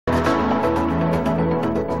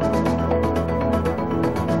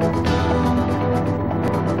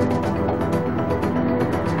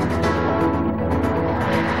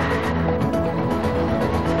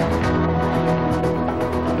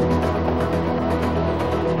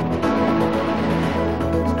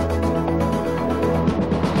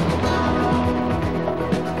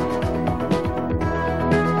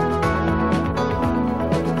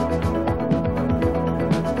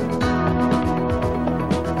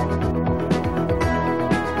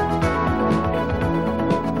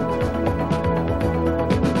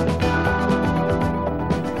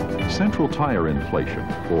Sequential tire inflation,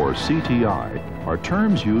 or CTI, are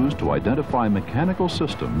terms used to identify mechanical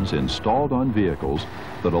systems installed on vehicles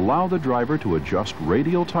that allow the driver to adjust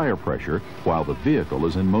radial tire pressure while the vehicle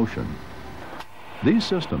is in motion. These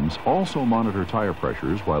systems also monitor tire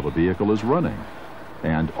pressures while the vehicle is running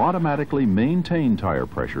and automatically maintain tire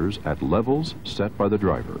pressures at levels set by the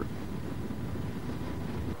driver.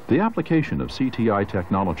 The application of CTI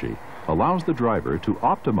technology allows the driver to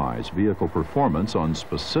optimize vehicle performance on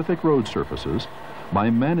specific road surfaces by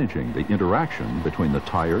managing the interaction between the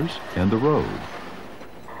tires and the road.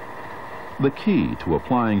 The key to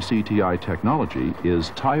applying CTI technology is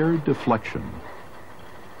tire deflection.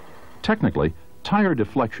 Technically, tire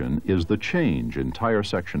deflection is the change in tire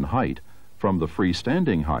section height from the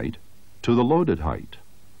freestanding height to the loaded height.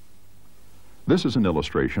 This is an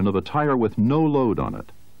illustration of a tire with no load on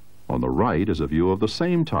it. On the right is a view of the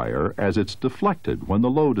same tire as it's deflected when the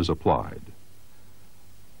load is applied.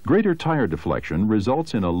 Greater tire deflection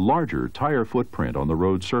results in a larger tire footprint on the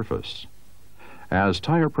road surface. As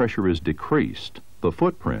tire pressure is decreased, the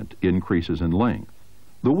footprint increases in length.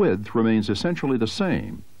 The width remains essentially the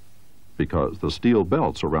same because the steel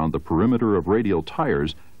belts around the perimeter of radial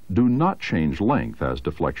tires do not change length as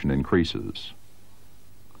deflection increases.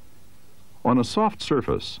 On a soft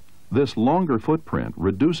surface, this longer footprint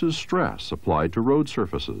reduces stress applied to road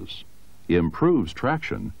surfaces, improves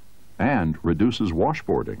traction, and reduces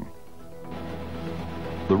washboarding.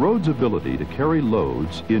 The road's ability to carry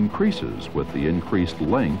loads increases with the increased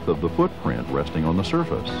length of the footprint resting on the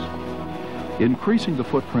surface. Increasing the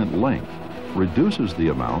footprint length reduces the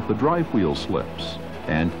amount the drive wheel slips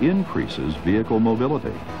and increases vehicle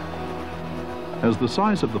mobility. As the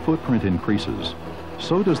size of the footprint increases,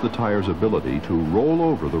 so does the tire's ability to roll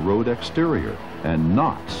over the road exterior and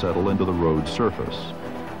not settle into the road surface.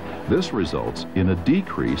 This results in a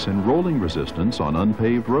decrease in rolling resistance on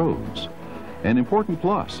unpaved roads, an important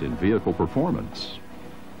plus in vehicle performance.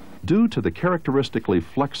 Due to the characteristically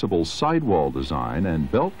flexible sidewall design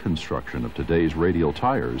and belt construction of today's radial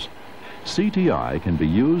tires, CTI can be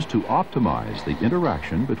used to optimize the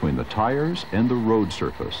interaction between the tires and the road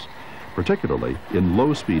surface, particularly in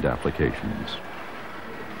low-speed applications.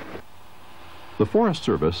 The Forest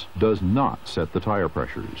Service does not set the tire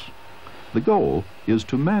pressures. The goal is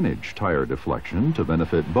to manage tire deflection to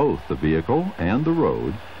benefit both the vehicle and the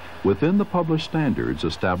road within the published standards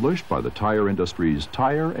established by the tire industry's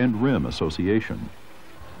Tire and Rim Association.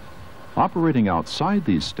 Operating outside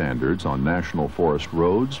these standards on national forest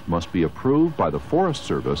roads must be approved by the Forest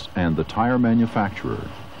Service and the tire manufacturer.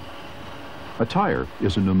 A tire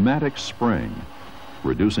is a pneumatic spring.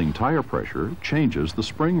 Reducing tire pressure changes the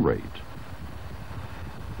spring rate.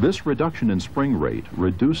 This reduction in spring rate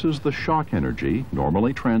reduces the shock energy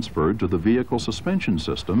normally transferred to the vehicle suspension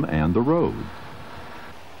system and the road.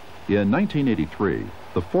 In 1983,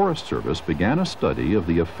 the Forest Service began a study of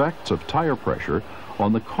the effects of tire pressure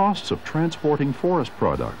on the costs of transporting forest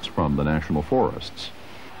products from the national forests.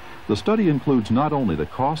 The study includes not only the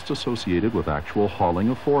costs associated with actual hauling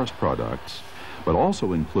of forest products, but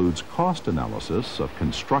also includes cost analysis of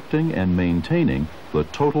constructing and maintaining the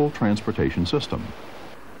total transportation system.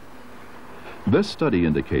 This study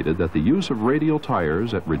indicated that the use of radial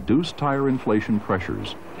tires at reduced tire inflation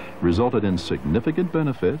pressures resulted in significant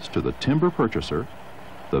benefits to the timber purchaser,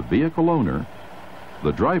 the vehicle owner,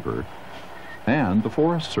 the driver, and the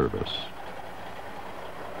Forest Service.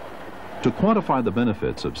 To quantify the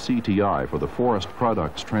benefits of CTI for the forest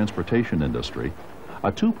products transportation industry,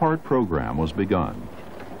 a two-part program was begun.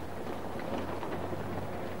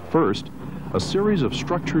 First, a series of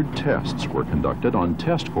structured tests were conducted on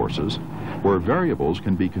test courses where variables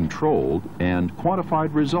can be controlled and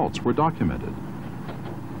quantified results were documented.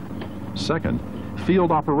 Second,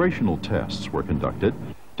 field operational tests were conducted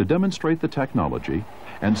to demonstrate the technology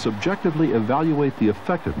and subjectively evaluate the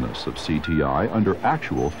effectiveness of CTI under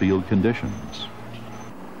actual field conditions.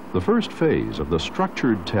 The first phase of the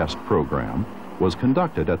structured test program was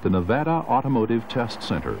conducted at the Nevada Automotive Test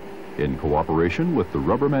Center in cooperation with the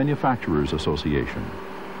Rubber Manufacturers Association.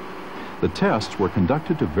 The tests were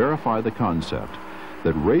conducted to verify the concept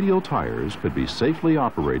that radial tires could be safely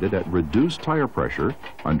operated at reduced tire pressure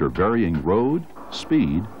under varying road,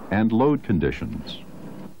 speed, and load conditions.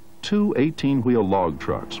 Two 18-wheel log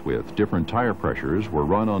trucks with different tire pressures were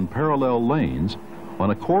run on parallel lanes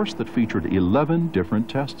on a course that featured 11 different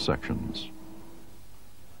test sections.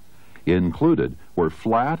 Included were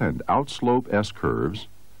flat and outslope S-curves,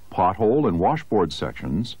 pothole and washboard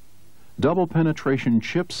sections, double penetration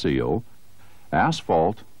chip seal,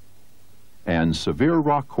 asphalt, and severe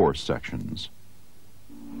rock course sections.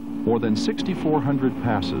 More than 6,400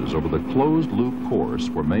 passes over the closed-loop course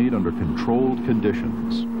were made under controlled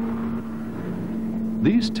conditions.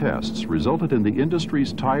 These tests resulted in the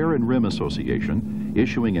industry's Tire and Rim Association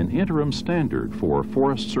issuing an interim standard for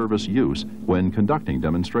Forest Service use when conducting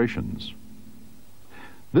demonstrations.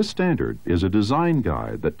 This standard is a design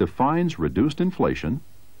guide that defines reduced inflation,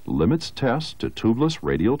 limits tests to tubeless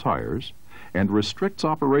radial tires, and restricts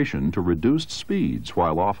operation to reduced speeds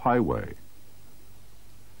while off-highway.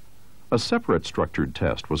 A separate structured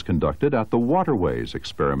test was conducted at the Waterways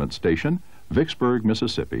Experiment Station, Vicksburg,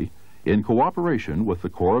 Mississippi, in cooperation with the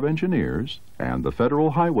Corps of Engineers and the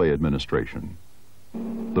Federal Highway Administration.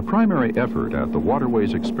 The primary effort at the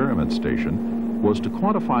Waterways Experiment Station was to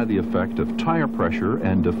quantify the effect of tire pressure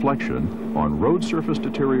and deflection on road surface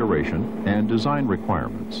deterioration and design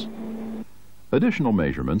requirements. Additional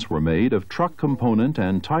measurements were made of truck component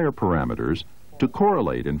and tire parameters to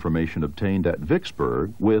correlate information obtained at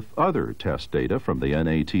Vicksburg with other test data from the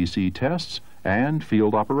NATC tests and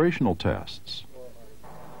field operational tests.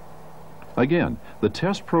 Again, the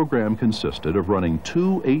test program consisted of running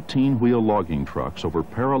two 18-wheel logging trucks over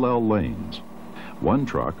parallel lanes. One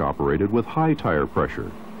truck operated with high tire pressure,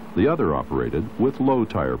 the other operated with low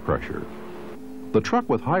tire pressure. The truck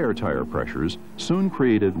with higher tire pressures soon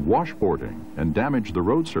created washboarding and damaged the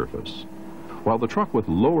road surface, while the truck with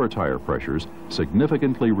lower tire pressures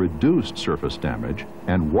significantly reduced surface damage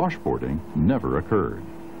and washboarding never occurred.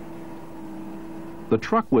 The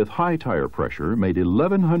truck with high tire pressure made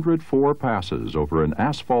 1,104 passes over an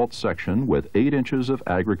asphalt section with 8 inches of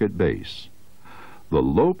aggregate base. The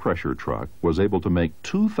low-pressure truck was able to make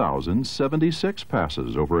 2,076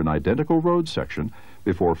 passes over an identical road section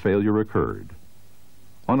before failure occurred.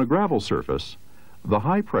 On a gravel surface, the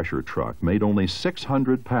high-pressure truck made only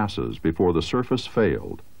 600 passes before the surface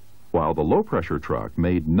failed, while the low-pressure truck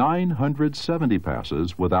made 970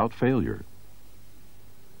 passes without failure.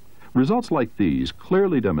 Results like these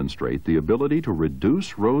clearly demonstrate the ability to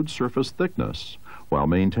reduce road surface thickness while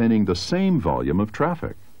maintaining the same volume of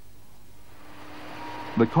traffic.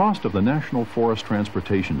 The cost of the National Forest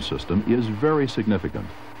Transportation System is very significant,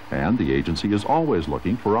 and the agency is always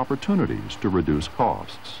looking for opportunities to reduce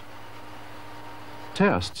costs.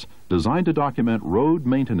 Tests designed to document road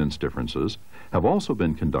maintenance differences have also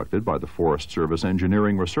been conducted by the Forest Service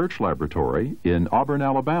Engineering Research Laboratory in Auburn,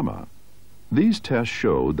 Alabama. These tests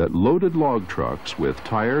showed that loaded log trucks with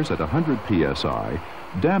tires at 100 psi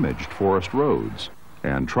damaged forest roads,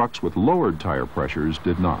 and trucks with lowered tire pressures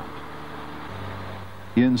did not.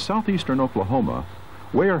 In southeastern Oklahoma,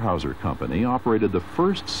 Weyerhaeuser Company operated the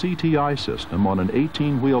first CTI system on an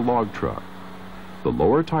 18-wheel log truck. The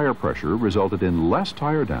lower tire pressure resulted in less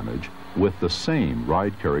tire damage with the same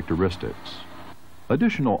ride characteristics.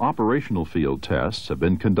 Additional operational field tests have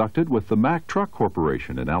been conducted with the Mack Truck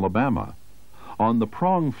Corporation in Alabama, on the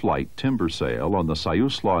Prong Flight timber sale on the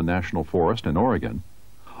Siuslaw National Forest in Oregon,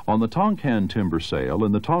 on the Tonkan timber sale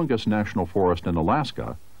in the Tongass National Forest in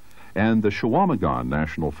Alaska, and the Chequamegon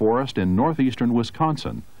National Forest in northeastern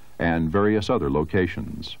Wisconsin, and various other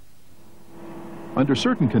locations. Under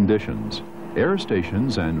certain conditions, air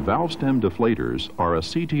stations and valve stem deflators are a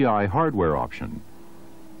CTI hardware option.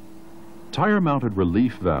 Tire-mounted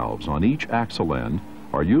relief valves on each axle end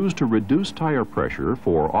are used to reduce tire pressure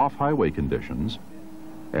for off-highway conditions,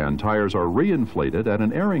 and tires are reinflated at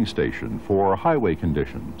an airing station for highway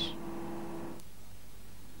conditions.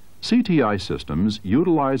 CTI systems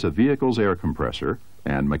utilize a vehicle's air compressor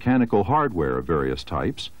and mechanical hardware of various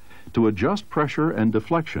types to adjust pressure and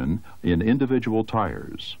deflection in individual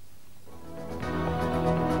tires.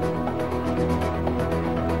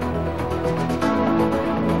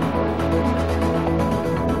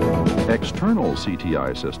 External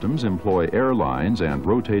CTI systems employ air lines and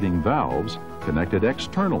rotating valves connected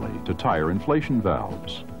externally to tire inflation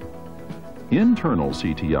valves. Internal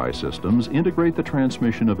CTI systems integrate the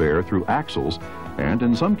transmission of air through axles and,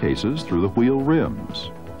 in some cases, through the wheel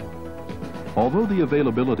rims. Although the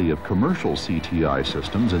availability of commercial CTI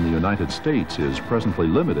systems in the United States is presently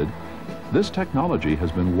limited, this technology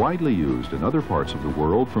has been widely used in other parts of the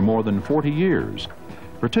world for more than 40 years,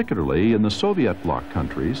 particularly in the Soviet bloc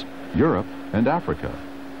countries, Europe, and Africa.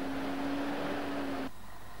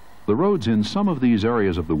 The roads in some of these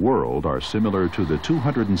areas of the world are similar to the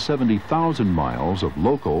 270,000 miles of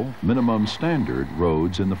local, minimum standard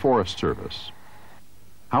roads in the Forest Service.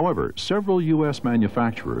 However, several U.S.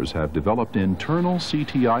 manufacturers have developed internal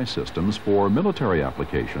CTI systems for military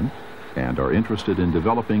application and are interested in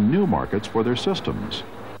developing new markets for their systems.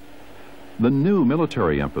 The new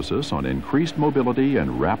military emphasis on increased mobility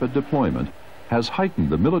and rapid deployment has heightened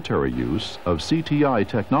the military use of CTI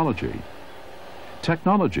technology.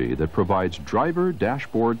 technology that provides driver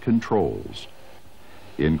dashboard controls,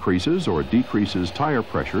 increases or decreases tire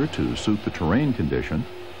pressure to suit the terrain condition,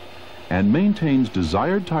 and maintains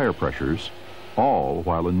desired tire pressures, all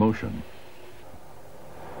while in motion.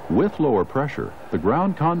 With lower pressure, the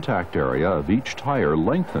ground contact area of each tire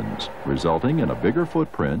lengthens, resulting in a bigger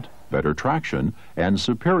footprint, better traction, and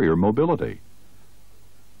superior mobility.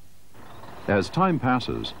 As time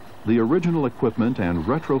passes, the original equipment and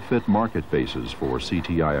retrofit market bases for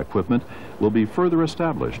CTI equipment will be further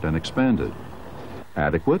established and expanded.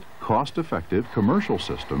 Adequate, cost-effective commercial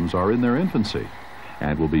systems are in their infancy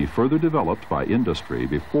and will be further developed by industry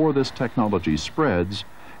before this technology spreads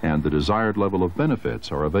and the desired level of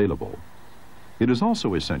benefits are available. It is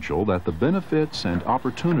also essential that the benefits and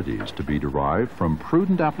opportunities to be derived from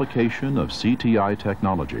prudent application of CTI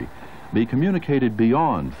technology be communicated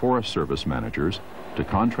beyond Forest Service managers to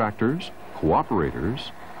contractors, cooperators,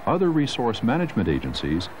 other resource management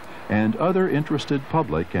agencies, and other interested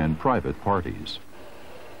public and private parties.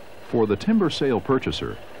 For the timber sale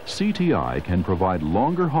purchaser, CTI can provide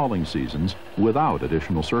longer hauling seasons without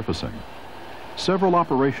additional surfacing. Several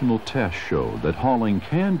operational tests showed that hauling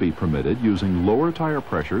can be permitted using lower tire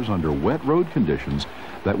pressures under wet road conditions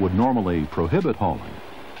that would normally prohibit hauling.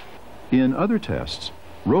 In other tests,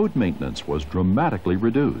 road maintenance was dramatically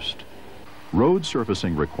reduced. Road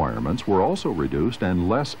surfacing requirements were also reduced and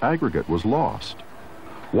less aggregate was lost.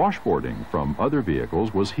 Washboarding from other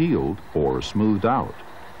vehicles was healed or smoothed out.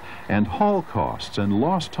 And haul costs and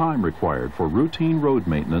lost time required for routine road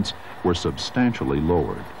maintenance were substantially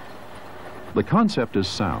lowered. The concept is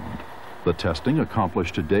sound. The testing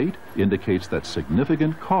accomplished to date indicates that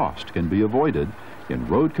significant cost can be avoided in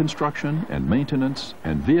road construction and maintenance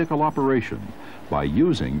and vehicle operation by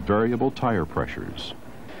using variable tire pressures.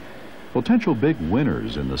 Potential big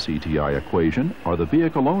winners in the CTI equation are the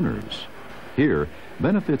vehicle owners. Here,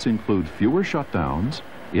 benefits include fewer shutdowns,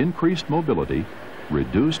 increased mobility,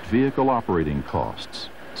 reduced vehicle operating costs,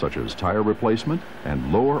 such as tire replacement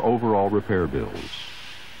and lower overall repair bills.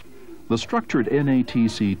 The structured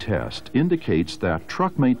NATC test indicates that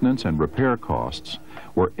truck maintenance and repair costs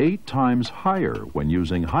were 8 times higher when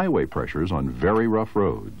using highway pressures on very rough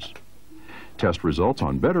roads. Test results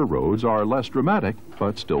on better roads are less dramatic,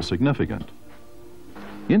 but still significant.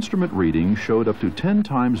 Instrument readings showed up to 10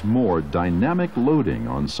 times more dynamic loading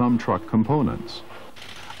on some truck components.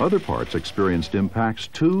 Other parts experienced impacts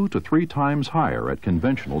 2 to 3 times higher at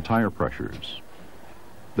conventional tire pressures.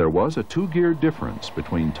 There was a 2-gear difference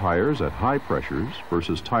between tires at high pressures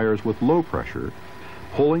versus tires with low pressure,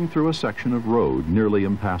 pulling through a section of road nearly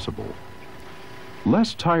impassable.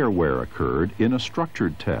 Less tire wear occurred in a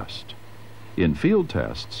structured test. In field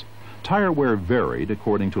tests, tire wear varied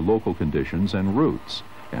according to local conditions and routes,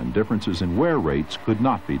 and differences in wear rates could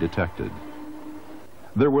not be detected.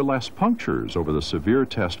 There were less punctures over the severe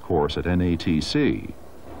test course at NATC,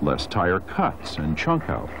 less tire cuts and chunk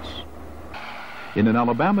outs. In an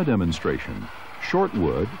Alabama demonstration,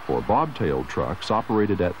 shortwood or bobtail trucks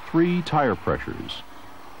operated at 3 tire pressures.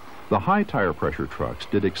 The high tire pressure trucks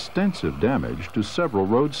did extensive damage to several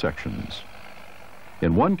road sections.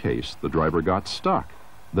 In one case, the driver got stuck,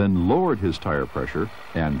 then lowered his tire pressure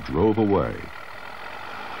and drove away.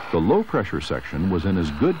 The low pressure section was in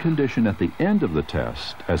as good condition at the end of the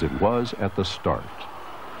test as it was at the start.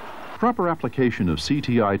 Proper application of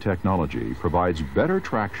CTI technology provides better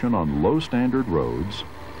traction on low standard roads,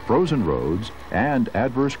 frozen roads, and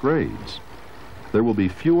adverse grades. There will be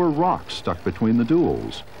fewer rocks stuck between the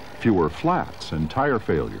duals, fewer flats and tire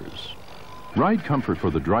failures. Ride comfort for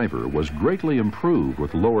the driver was greatly improved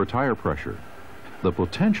with lower tire pressure. The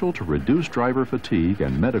potential to reduce driver fatigue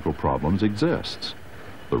and medical problems exists.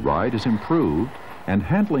 The ride is improved, and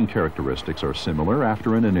handling characteristics are similar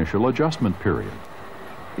after an initial adjustment period.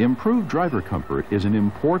 Improved driver comfort is an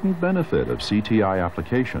important benefit of CTI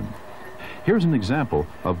application. Here's an example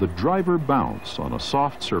of the driver bounce on a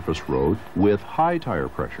soft surface road with high tire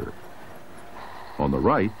pressure. On the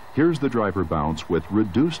right, here's the driver bounce with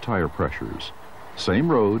reduced tire pressures. Same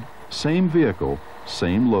road, same vehicle,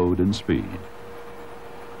 same load and speed.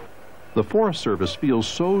 The Forest Service feels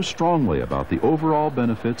so strongly about the overall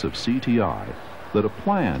benefits of CTI that a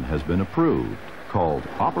plan has been approved called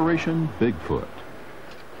Operation Bigfoot.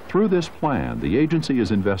 Through this plan, the agency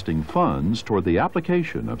is investing funds toward the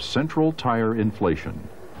application of central tire inflation.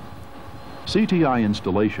 CTI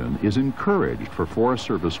installation is encouraged for Forest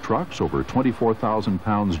Service trucks over 24,000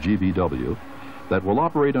 pounds GVW that will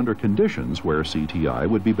operate under conditions where CTI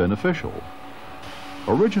would be beneficial.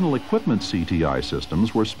 Original equipment CTI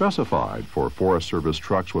systems were specified for Forest Service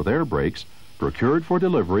trucks with air brakes procured for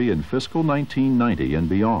delivery in fiscal 1990 and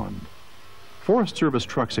beyond. Forest Service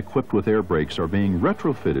trucks equipped with air brakes are being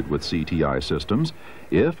retrofitted with CTI systems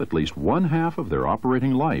if at least one half of their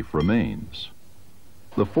operating life remains.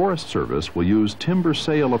 The Forest Service will use timber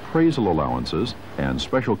sale appraisal allowances and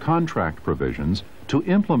special contract provisions to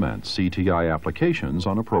implement CTI applications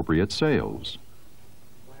on appropriate sales.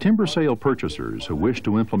 Timber sale purchasers who wish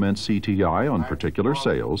to implement CTI on particular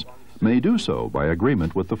sales may do so by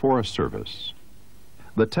agreement with the Forest Service.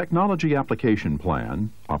 The Technology Application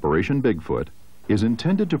Plan, Operation Bigfoot, is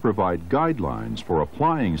intended to provide guidelines for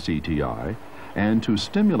applying CTI and to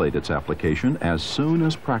stimulate its application as soon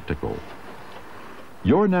as practical.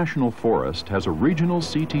 Your national forest has a regional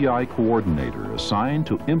CTI coordinator assigned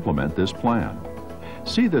to implement this plan.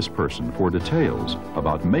 See this person for details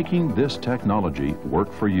about making this technology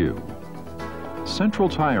work for you. Central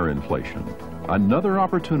tire inflation, another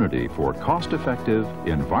opportunity for cost-effective,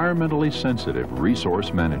 environmentally sensitive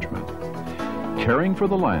resource management. Caring for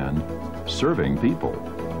the land, serving people.